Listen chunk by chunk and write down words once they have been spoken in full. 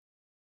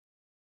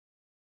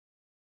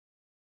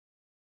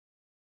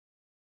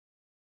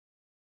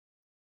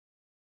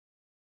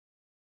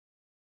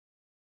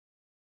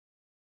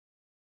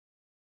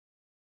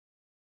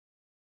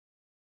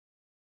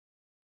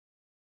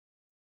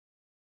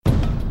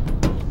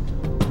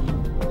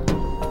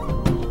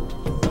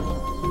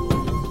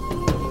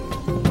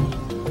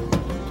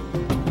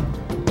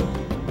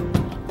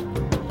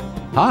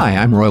Hi,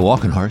 I'm Roy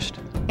Walkenhorst.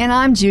 And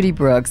I'm Judy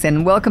Brooks,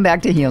 and welcome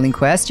back to Healing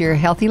Quest, your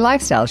healthy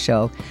lifestyle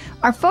show.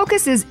 Our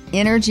focus is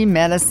energy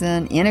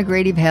medicine,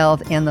 integrative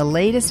health, and the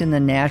latest in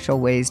the natural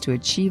ways to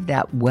achieve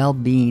that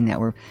well-being that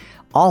we're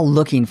all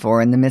looking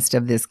for in the midst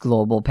of this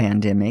global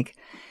pandemic.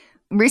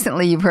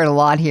 Recently, you've heard a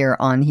lot here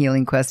on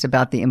Healing Quest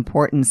about the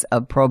importance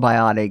of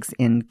probiotics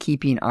in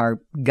keeping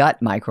our gut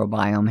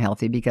microbiome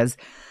healthy because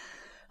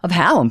of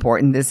how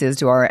important this is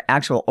to our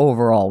actual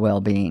overall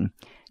well-being.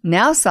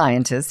 Now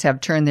scientists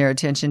have turned their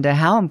attention to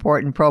how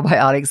important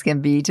probiotics can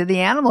be to the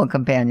animal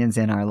companions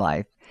in our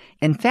life.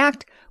 In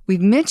fact,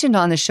 we've mentioned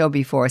on the show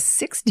before,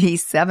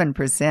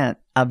 67%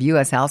 of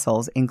U.S.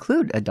 households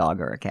include a dog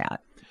or a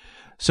cat.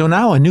 So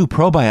now a new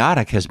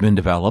probiotic has been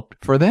developed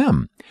for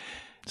them.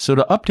 So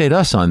to update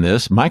us on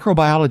this,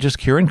 microbiologist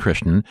Kieran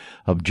Christian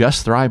of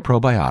Just Thrive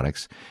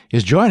Probiotics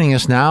is joining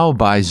us now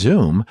by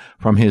Zoom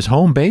from his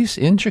home base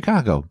in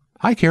Chicago.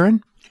 Hi,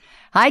 Kieran.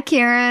 Hi,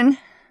 Kieran.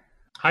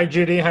 Hi,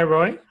 Judy. Hi,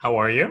 Roy. How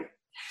are you?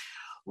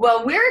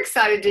 Well, we're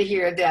excited to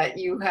hear that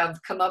you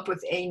have come up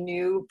with a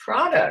new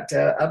product,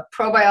 a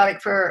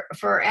probiotic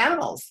for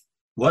animals.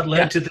 What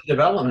led to the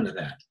development of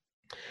that?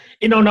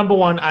 You know, number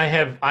one, I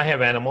have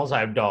animals. I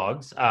have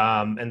dogs,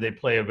 and they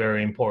play a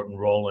very important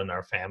role in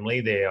our family.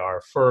 They are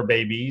fur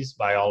babies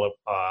by all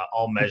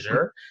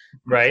measure,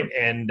 right?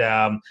 And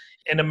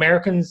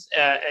Americans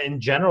in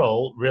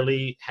general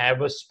really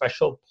have a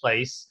special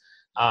place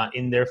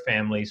in their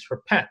families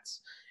for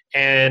pets.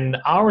 And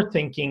our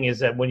thinking is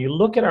that when you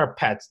look at our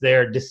pets,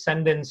 they're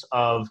descendants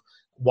of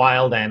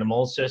wild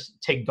animals.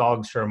 Just take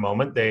dogs for a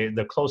moment.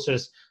 The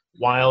closest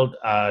wild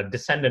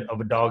descendant of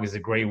a dog is a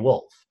gray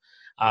wolf.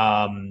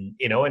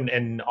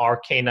 And our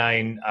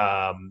canine,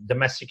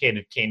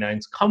 domesticated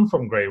canines come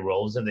from gray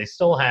wolves, and they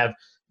still have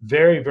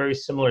very, very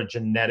similar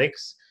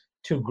genetics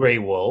to gray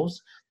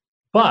wolves.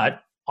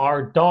 But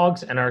our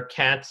dogs and our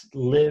cats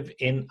live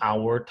in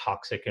our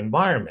toxic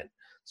environment.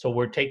 So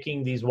we're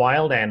taking these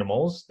wild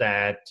animals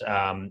that,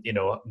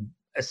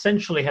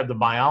 essentially have the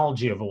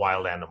biology of a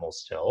wild animal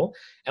still,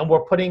 and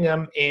we're putting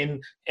them in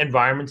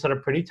environments that are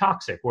pretty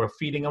toxic. We're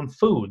feeding them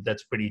food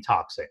that's pretty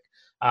toxic.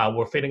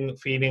 We're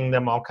feeding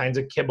them all kinds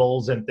of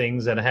kibbles and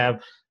things that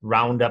have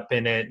Roundup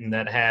in it and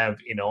that have,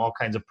 all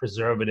kinds of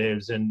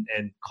preservatives and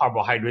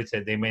carbohydrates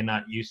that they may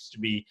not used to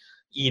be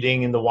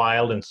eating in the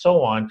wild and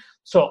so on.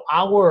 So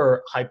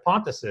our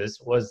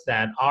hypothesis was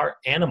that our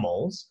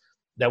animals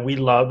that we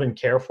love and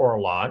care for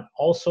a lot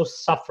also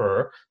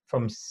suffer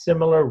from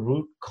similar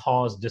root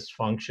cause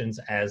dysfunctions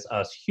as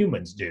us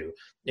humans do,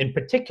 in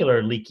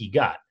particular leaky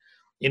gut.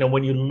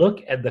 When you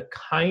look at the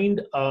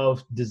kind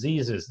of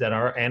diseases that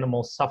our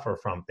animals suffer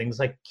from, things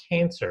like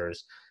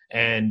cancers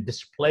and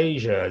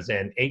dysplasias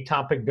and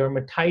atopic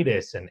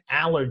dermatitis and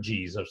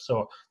allergies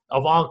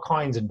of all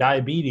kinds of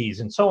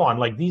diabetes and so on,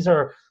 like these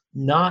are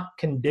not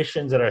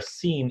conditions that are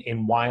seen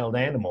in wild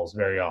animals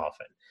very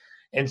often.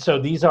 And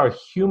so these are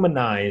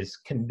humanized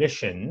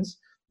conditions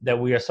that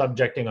we are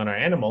subjecting on our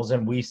animals.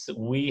 And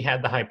we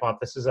had the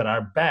hypothesis that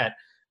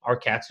our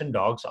cats and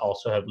dogs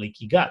also have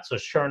leaky gut. So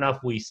sure enough,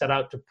 we set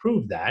out to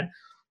prove that.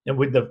 And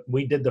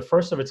we did the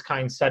first of its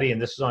kind study,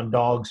 and this is on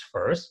dogs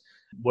first,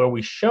 where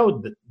we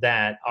showed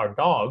that our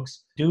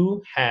dogs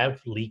do have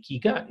leaky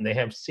gut, and they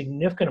have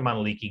significant amount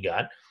of leaky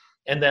gut.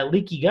 And that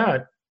leaky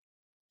gut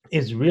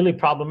is really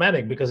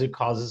problematic because it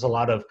causes a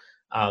lot of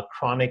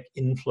chronic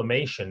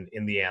inflammation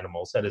in the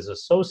animals that is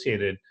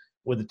associated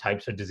with the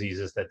types of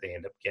diseases that they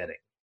end up getting.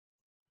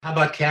 How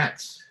about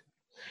cats?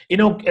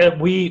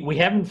 We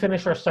haven't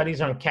finished our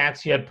studies on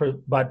cats yet,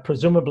 but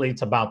presumably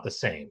it's about the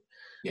same.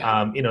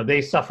 Yeah.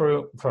 They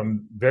suffer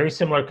from very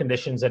similar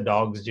conditions that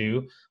dogs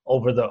do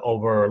over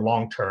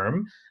long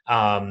term.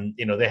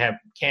 They have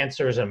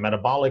cancers and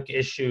metabolic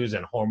issues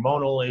and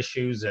hormonal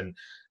issues and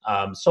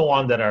so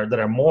on that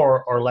are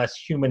more or less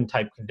human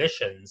type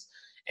conditions.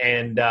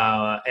 And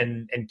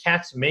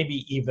cats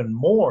maybe even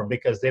more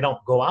because they don't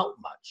go out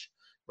much,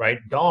 right?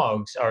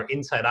 Dogs are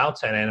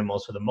inside-outside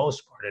animals for the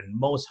most part in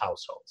most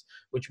households,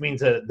 which means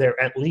that they're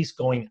at least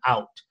going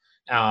out.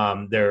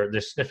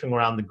 They're sniffing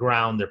around the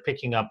ground, they're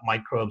picking up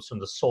microbes from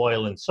the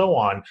soil and so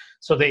on.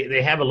 So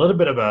they have a little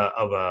bit of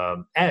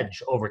a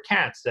edge over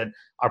cats that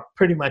are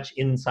pretty much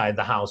inside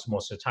the house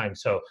most of the time.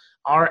 So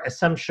our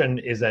assumption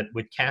is that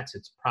with cats,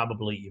 it's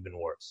probably even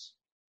worse.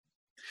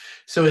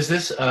 So is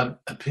this a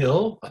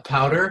pill, a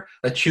powder,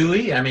 a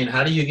chewy? I mean,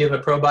 how do you give a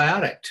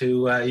probiotic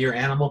to your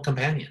animal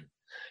companion?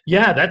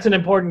 Yeah, that's an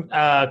important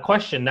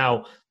question.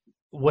 Now,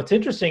 what's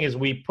interesting is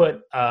we put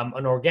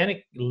an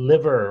organic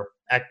liver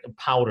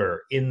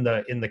powder in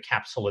the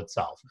capsule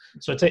itself.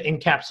 So it's an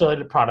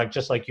encapsulated product,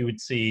 just like you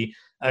would see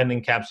an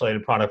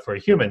encapsulated product for a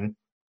human.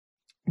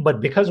 But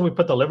because we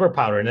put the liver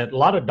powder in it, a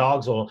lot of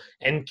dogs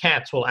and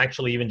cats will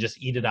actually even just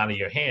eat it out of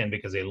your hand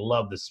because they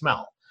love the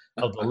smell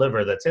of the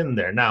liver that's in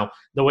there. Now,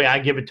 the way I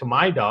give it to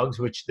my dogs,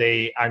 which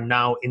they are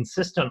now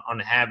insistent on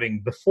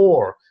having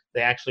before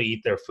they actually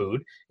eat their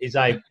food, is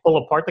I pull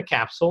apart the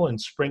capsule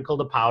and sprinkle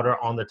the powder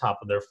on the top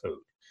of their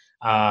food.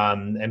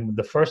 And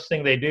the first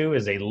thing they do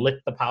is they lick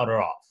the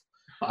powder off.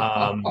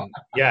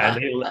 Yeah,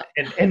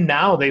 and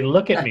now they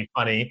look at me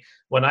funny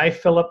when I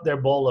fill up their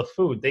bowl of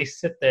food. They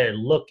sit there,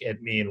 look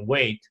at me, and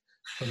wait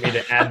for me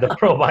to add the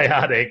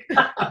probiotic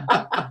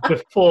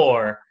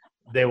before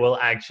they will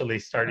actually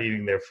start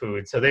eating their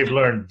food. So they've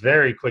learned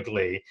very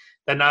quickly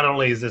that not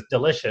only is this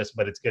delicious,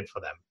 but it's good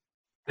for them.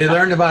 They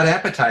learned about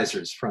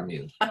appetizers from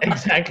you.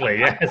 Exactly.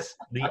 Yes,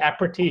 the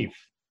aperitif.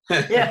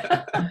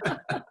 Yeah.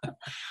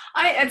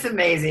 It's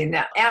amazing.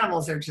 Now,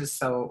 animals are just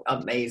so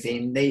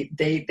amazing.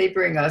 They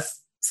bring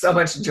us so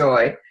much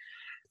joy.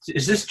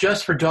 Is this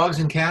just for dogs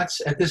and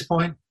cats at this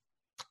point?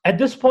 At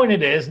this point,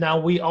 it is. Now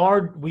we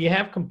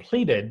have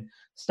completed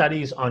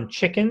studies on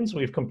chickens.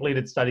 We've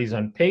completed studies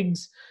on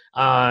pigs,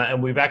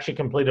 and we've actually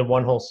completed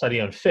one whole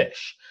study on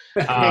fish.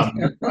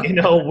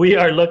 We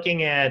are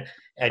looking at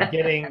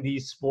getting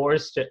these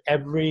spores to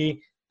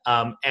every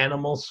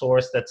animal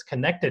source that's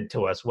connected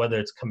to us, whether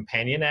it's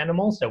companion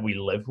animals that we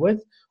live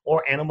with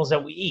or animals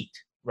that we eat,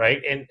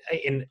 right? And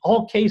in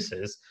all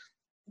cases,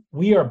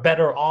 we are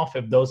better off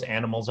if those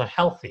animals are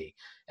healthy.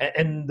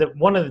 And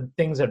one of the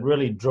things that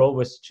really drove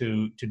us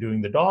to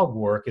doing the dog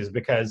work is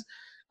because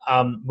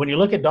when you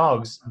look at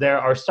dogs, there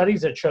are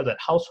studies that show that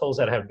households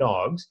that have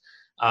dogs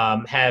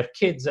have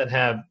kids that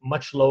have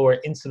much lower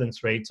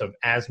incidence rates of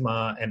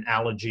asthma and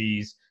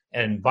allergies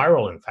and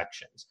viral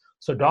infections.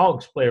 So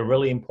dogs play a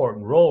really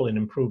important role in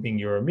improving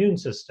your immune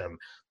system.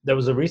 There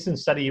was a recent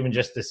study even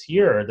just this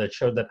year that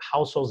showed that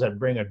households that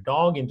bring a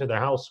dog into their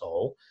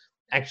household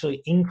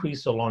actually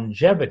increase the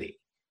longevity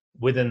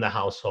within the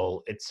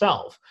household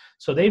itself.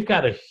 So they've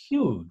got a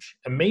huge,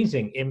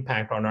 amazing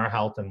impact on our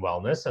health and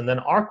wellness. And then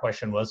our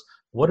question was,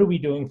 what are we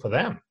doing for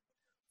them?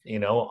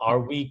 Are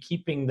we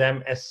keeping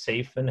them as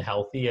safe and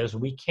healthy as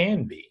we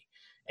can be?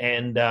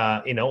 And,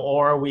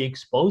 or are we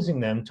exposing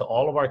them to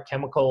all of our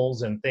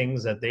chemicals and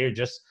things that they're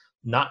just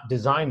not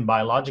designed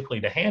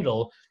biologically to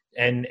handle,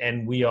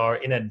 and we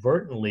are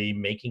inadvertently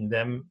making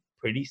them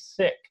pretty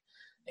sick.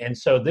 And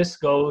so this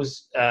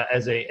goes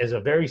as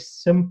a very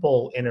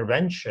simple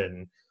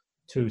intervention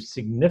to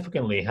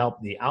significantly help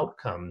the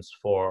outcomes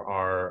for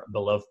our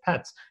beloved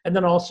pets. And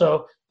then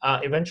also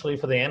eventually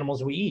for the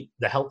animals we eat.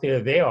 The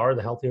healthier they are,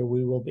 the healthier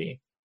we will be.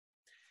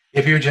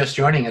 If you're just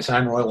joining us,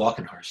 I'm Roy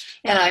Walkenhorst.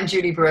 And I'm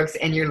Judy Brooks,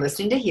 and you're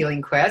listening to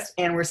Healing Quest.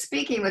 And we're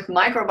speaking with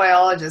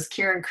microbiologist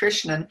Kiran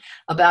Krishnan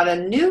about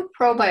a new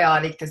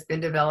probiotic that's been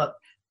developed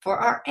for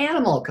our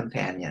animal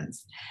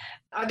companions.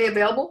 Are they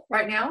available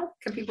right now?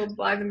 Can people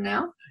buy them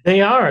now?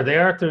 They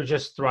are through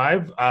Just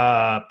Thrive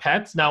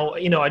Pets. Now,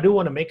 I do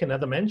want to make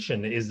another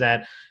mention is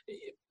that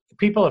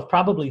people have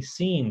probably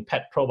seen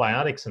pet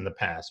probiotics in the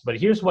past, but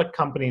here's what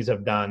companies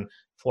have done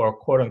for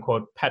quote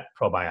unquote pet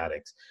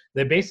probiotics.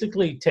 They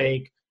basically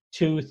take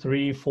 2,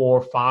 3,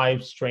 4,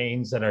 5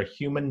 strains that are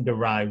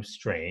human-derived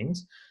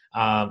strains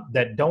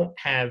that don't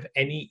have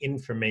any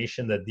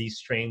information that these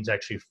strains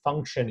actually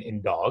function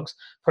in dogs.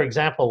 For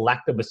example,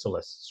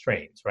 lactobacillus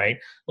strains, right?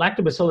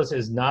 Lactobacillus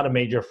is not a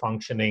major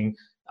functioning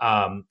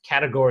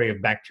category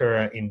of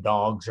bacteria in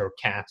dogs or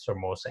cats or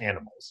most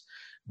animals.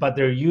 But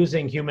they're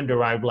using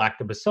human-derived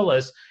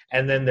lactobacillus,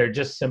 and then they're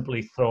just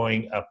simply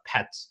throwing a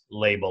pet's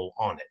label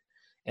on it.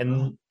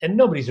 And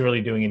nobody's really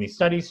doing any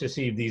studies to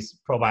see if these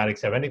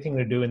probiotics have anything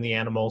to do in the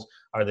animals.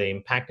 Are they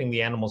impacting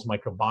the animal's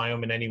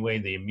microbiome in any way,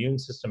 the immune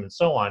system, and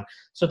so on?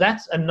 So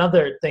that's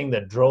another thing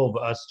that drove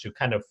us to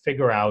kind of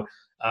figure out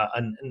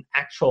an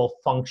actual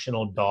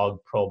functional dog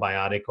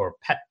probiotic or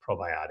pet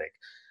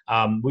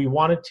probiotic. We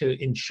wanted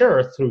to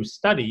ensure through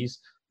studies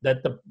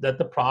that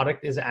the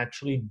product is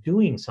actually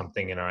doing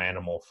something in our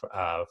animal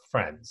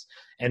friends.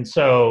 And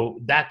so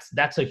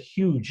that's a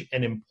huge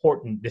and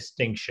important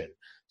distinction.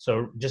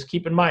 So just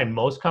keep in mind,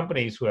 most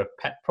companies who have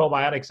pet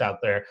probiotics out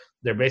there,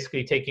 they're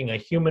basically taking a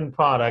human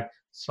product,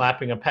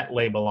 slapping a pet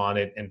label on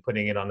it, and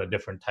putting it on a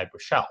different type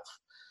of shelf,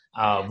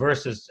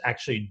 versus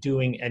actually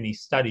doing any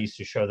studies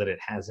to show that it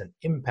has an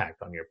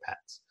impact on your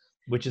pets,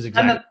 which is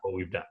exactly what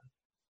we've done.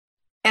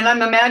 And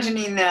I'm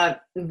imagining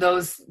that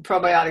those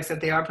probiotics that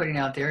they are putting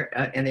out there,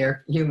 and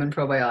they're human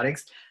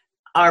probiotics,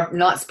 are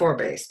not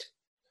spore-based.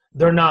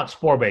 They're not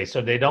spore-based,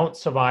 so they don't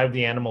survive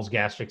the animal's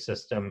gastric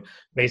system.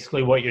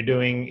 Basically, what you're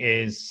doing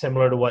is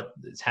similar to what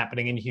is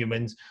happening in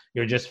humans.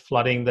 You're just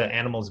flooding the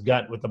animal's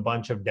gut with a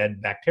bunch of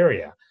dead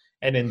bacteria.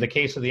 And in the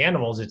case of the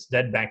animals, it's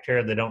dead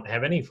bacteria that don't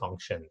have any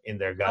function in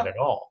their gut at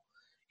all.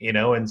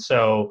 And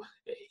so,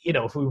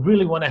 if we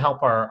really want to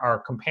help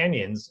our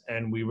companions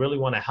and we really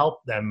want to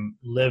help them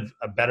live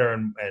a better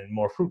and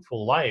more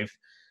fruitful life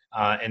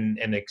and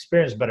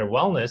experience better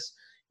wellness,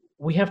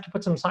 we have to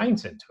put some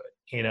science into it.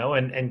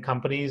 And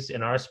companies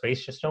in our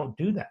space just don't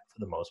do that for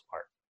the most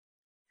part.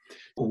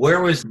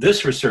 Where was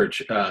this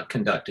research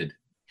conducted?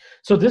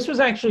 So this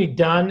was actually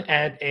done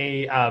at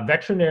a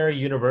veterinary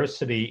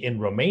university in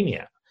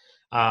Romania.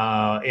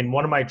 In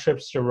one of my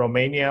trips to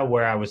Romania,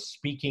 where I was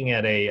speaking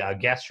at a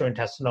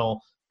gastrointestinal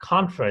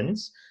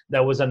conference,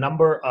 there was a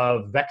number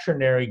of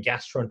veterinary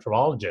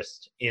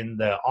gastroenterologists in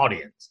the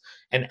audience.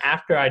 And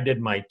after I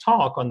did my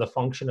talk on the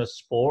function of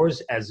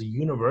spores as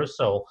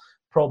universal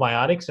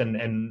probiotics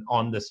and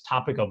on this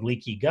topic of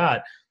leaky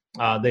gut,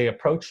 they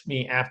approached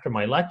me after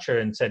my lecture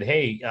and said,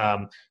 hey,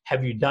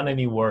 have you done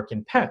any work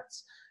in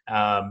pets?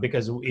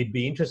 Because it'd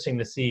be interesting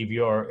to see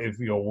if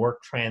your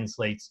work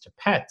translates to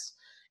pets.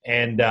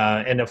 And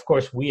of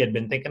course, we had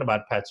been thinking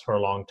about pets for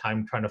a long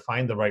time, trying to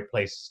find the right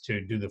place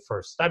to do the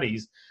first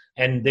studies.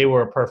 And they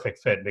were a perfect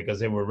fit because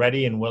they were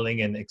ready and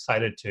willing and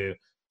excited to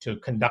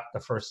conduct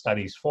the first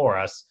studies for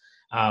us.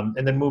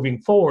 And then moving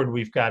forward,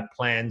 we've got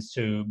plans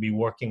to be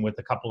working with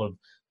a couple of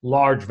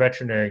large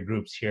veterinary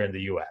groups here in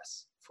the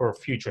U.S. for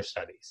future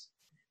studies.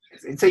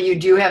 So you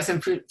do have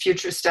some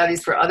future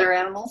studies for other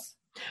animals?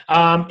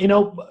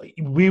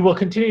 We will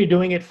continue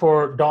doing it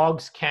for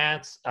dogs,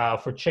 cats,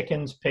 for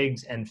chickens,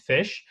 pigs, and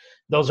fish.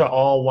 Those are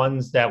all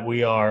ones that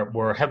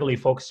we're heavily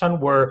focused on.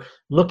 We're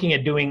looking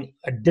at doing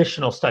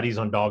additional studies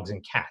on dogs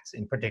and cats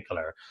in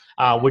particular.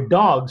 With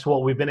dogs,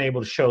 what we've been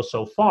able to show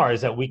so far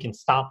is that we can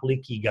stop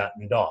leaky gut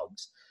in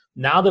dogs.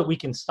 Now that we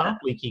can stop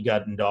leaky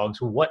gut in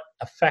dogs, what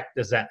effect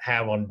does that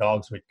have on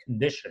dogs with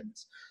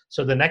conditions?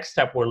 So the next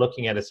step we're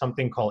looking at is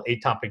something called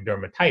atopic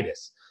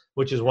dermatitis,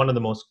 which is one of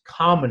the most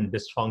common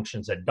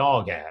dysfunctions that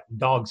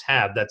dogs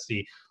have. That's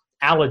the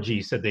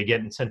allergies that they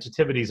get and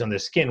sensitivities on their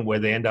skin where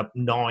they end up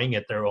gnawing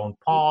at their own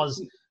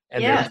paws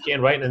and their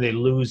skin, right? And they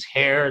lose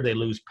hair, they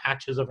lose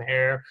patches of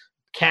hair.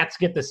 Cats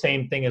get the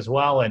same thing as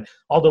well. And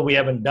although we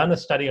haven't done a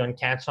study on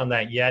cats on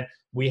that yet,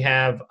 we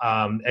have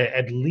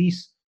at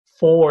least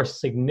 4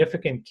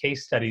 significant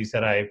case studies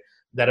that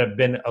have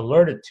been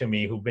alerted to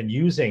me who've been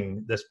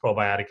using this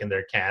probiotic in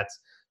their cats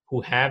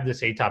who have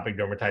this atopic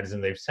dermatitis,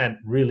 and they've sent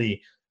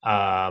really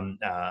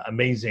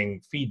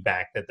amazing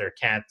feedback that their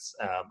cats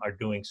are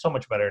doing so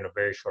much better in a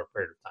very short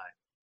period of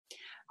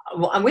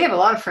time. Well, and we have a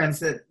lot of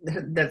friends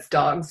that's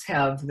dogs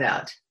have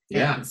that.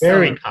 Yeah,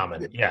 very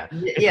common. Yeah,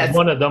 it's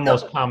one of the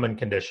most common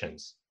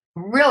conditions.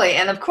 Really,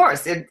 and of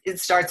course,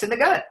 it starts in the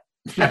gut.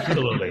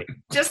 Absolutely.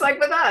 Just like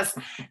with us.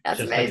 That's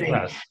just amazing.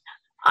 Like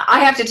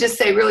I have to just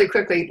say really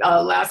quickly,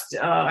 a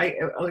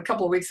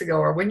couple of weeks ago,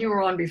 or when you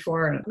were on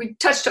before, we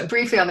touched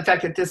briefly on the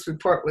fact that this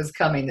report was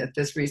coming, that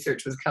this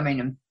research was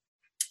coming,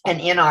 and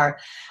in our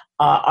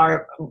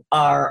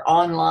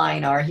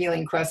online, our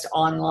Healing Quest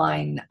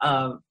online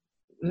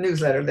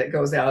newsletter that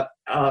goes out,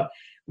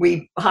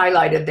 we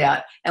highlighted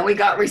that, and we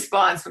got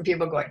response from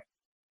people going,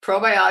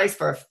 probiotics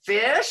for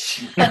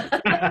fish?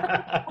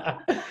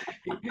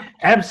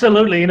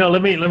 Absolutely.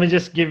 Let me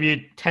just give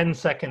you 10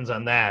 seconds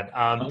on that.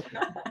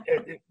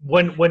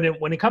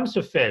 When it comes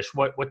to fish,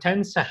 what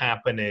tends to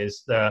happen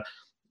is the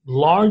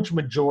large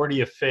majority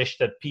of fish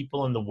that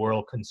people in the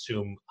world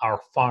consume are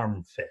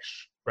farm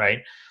fish, right?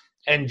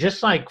 And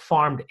just like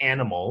farmed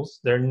animals,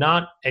 they're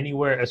not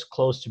anywhere as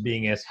close to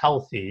being as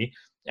healthy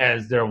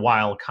as their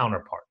wild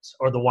counterparts,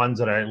 or the ones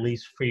that are at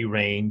least free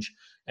range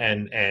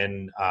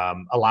and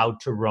allowed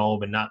to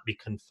roam and not be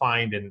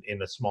confined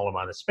in a small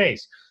amount of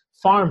space.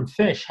 Farm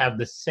fish have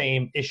the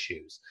same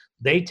issues.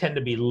 They tend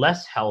to be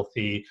less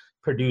healthy,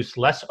 produce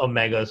less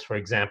omegas, for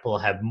example,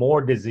 have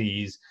more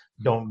disease,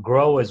 don't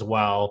grow as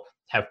well,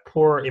 have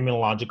poor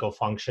immunological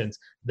functions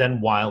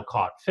than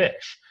wild-caught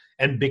fish.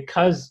 And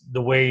because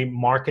the way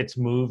markets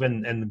move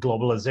and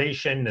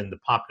globalization and the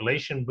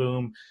population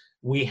boom,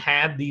 we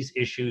have these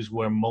issues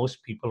where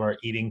most people are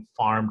eating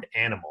farmed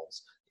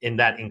animals, and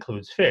that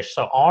includes fish.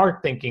 So our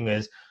thinking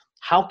is,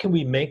 how can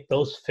we make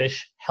those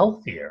fish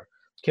healthier?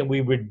 Can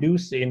we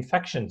reduce the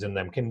infections in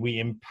them? Can we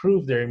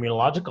improve their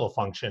immunological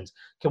functions?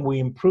 Can we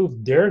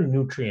improve their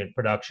nutrient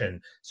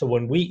production? So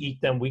when we eat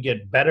them, we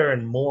get better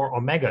and more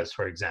omegas,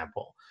 for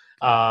example.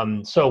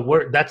 So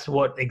that's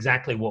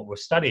exactly what we're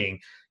studying.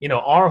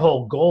 Our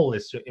whole goal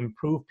is to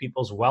improve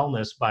people's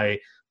wellness by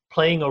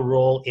playing a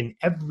role in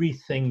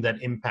everything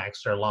that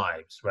impacts their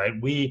lives, right?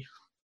 We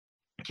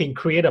can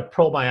create a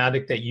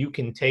probiotic that you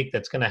can take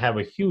that's going to have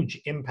a huge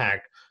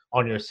impact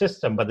on your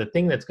system, but the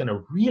thing that's going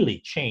to really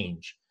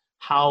change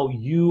how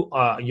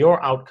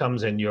your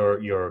outcomes and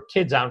your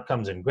kids'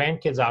 outcomes and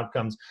grandkids'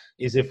 outcomes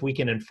is if we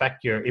can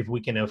affect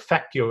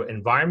your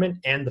environment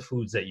and the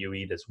foods that you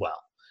eat as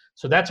well.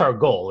 So that's our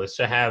goal, is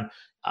to have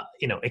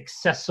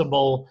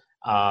accessible,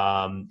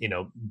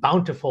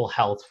 bountiful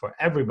health for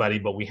everybody,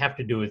 but we have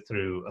to do it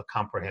through a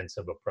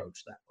comprehensive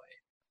approach that way.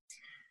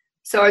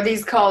 So are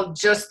these called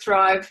Just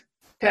Thrive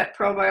pet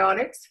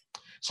probiotics?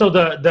 So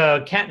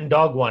the cat and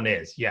dog one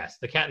is, yes,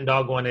 the cat and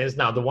dog one is.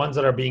 Now the ones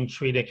that are being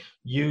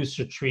used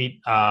to treat,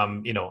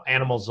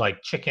 animals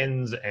like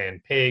chickens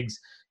and pigs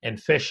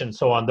and fish and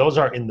so on, those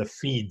are in the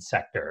feed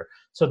sector.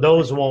 So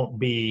those won't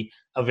be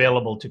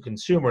available to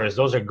consumers.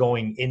 Those are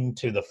going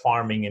into the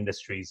farming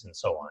industries and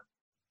so on.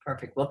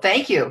 Perfect. Well,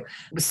 thank you.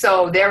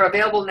 So they're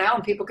available now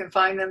and people can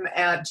find them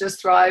at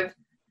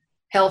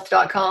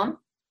justthrivehealth.com.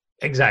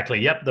 Exactly.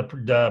 Yep.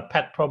 The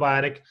pet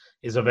probiotic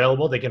is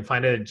available. They can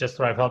find it at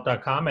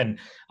justthrivehealth.com, and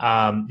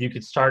you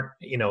could start,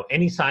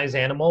 any size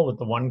animal with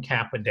the 1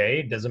 cap a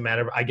day. It doesn't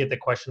matter. I get the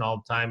question all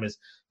the time: is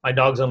my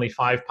dog's only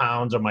 5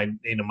 pounds, or my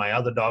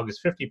other dog is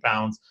 50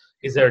 pounds?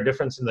 Is there a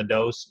difference in the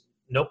dose?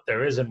 Nope,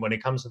 there isn't. When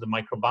it comes to the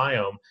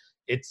microbiome,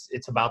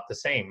 it's about the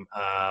same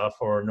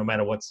for no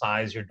matter what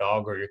size your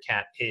dog or your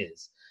cat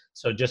is.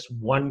 So just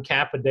 1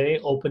 cap a day,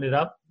 open it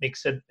up,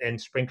 mix it, and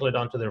sprinkle it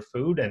onto their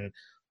food, and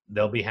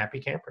they'll be happy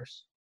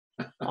campers.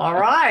 All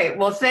right.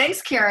 Well,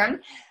 thanks,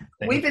 Karen.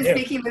 We've been you.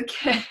 speaking with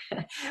Karen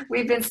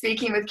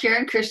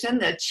Krishnan,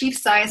 the Chief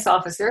Science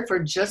Officer for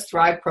Just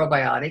Thrive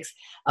Probiotics,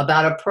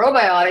 about a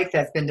probiotic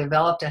that's been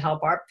developed to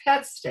help our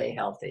pets stay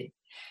healthy.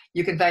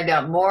 You can find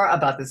out more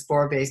about the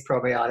spore-based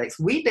probiotics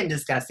we've been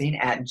discussing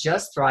at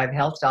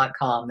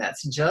justthrivehealth.com.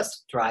 That's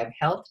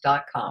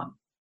justthrivehealth.com.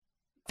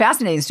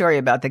 Fascinating story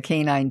about the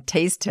canine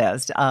taste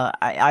test.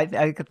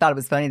 I thought it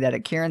was funny that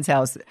at Kieran's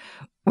house,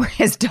 where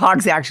his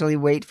dogs actually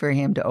wait for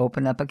him to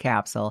open up a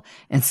capsule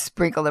and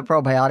sprinkle the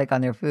probiotic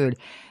on their food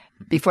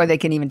before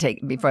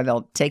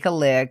they'll take a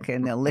lick,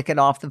 and they'll lick it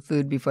off the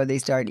food before they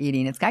start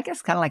eating. It's, I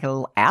guess, kind of like a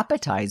little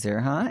appetizer,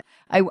 huh?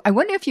 I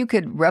wonder if you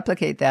could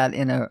replicate that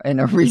in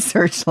a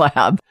research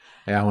lab.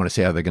 Yeah, I want to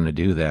see how they're going to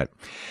do that.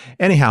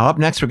 Anyhow, up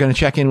next, we're going to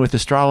check in with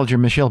astrologer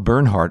Michelle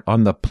Bernhardt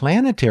on the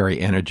planetary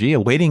energy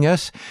awaiting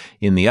us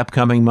in the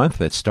upcoming month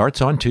that starts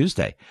on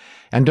Tuesday.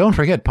 And don't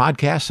forget,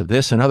 podcasts of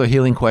this and other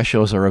Healing Quest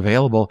shows are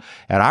available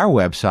at our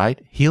website,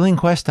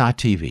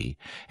 healingquest.tv.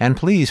 And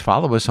please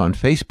follow us on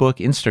Facebook,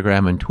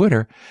 Instagram, and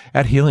Twitter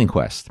at Healing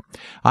Quest.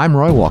 I'm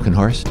Roy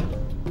Walkenhorst.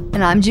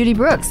 And I'm Judy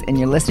Brooks, and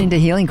you're listening to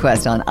Healing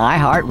Quest on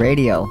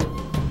iHeartRadio.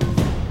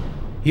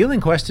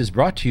 Healing Quest is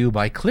brought to you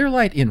by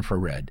Clearlight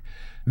Infrared,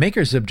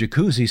 makers of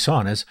jacuzzi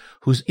saunas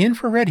whose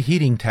infrared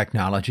heating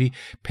technology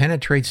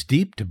penetrates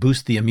deep to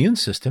boost the immune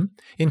system,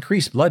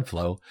 increase blood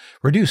flow,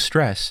 reduce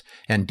stress,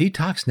 and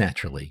detox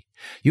naturally.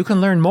 You can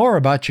learn more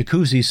about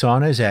jacuzzi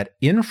saunas at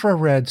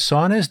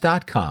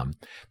infraredsaunas.com.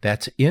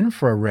 That's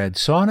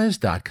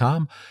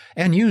infraredsaunas.com,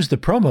 and use the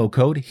promo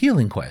code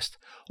HealingQuest.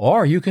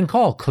 Or you can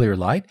call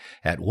Clearlight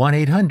at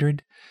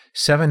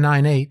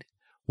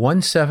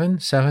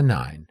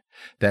 1-800-798-1779.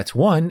 That's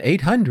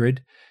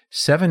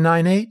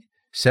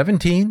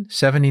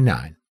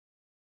 1-800-798-1779.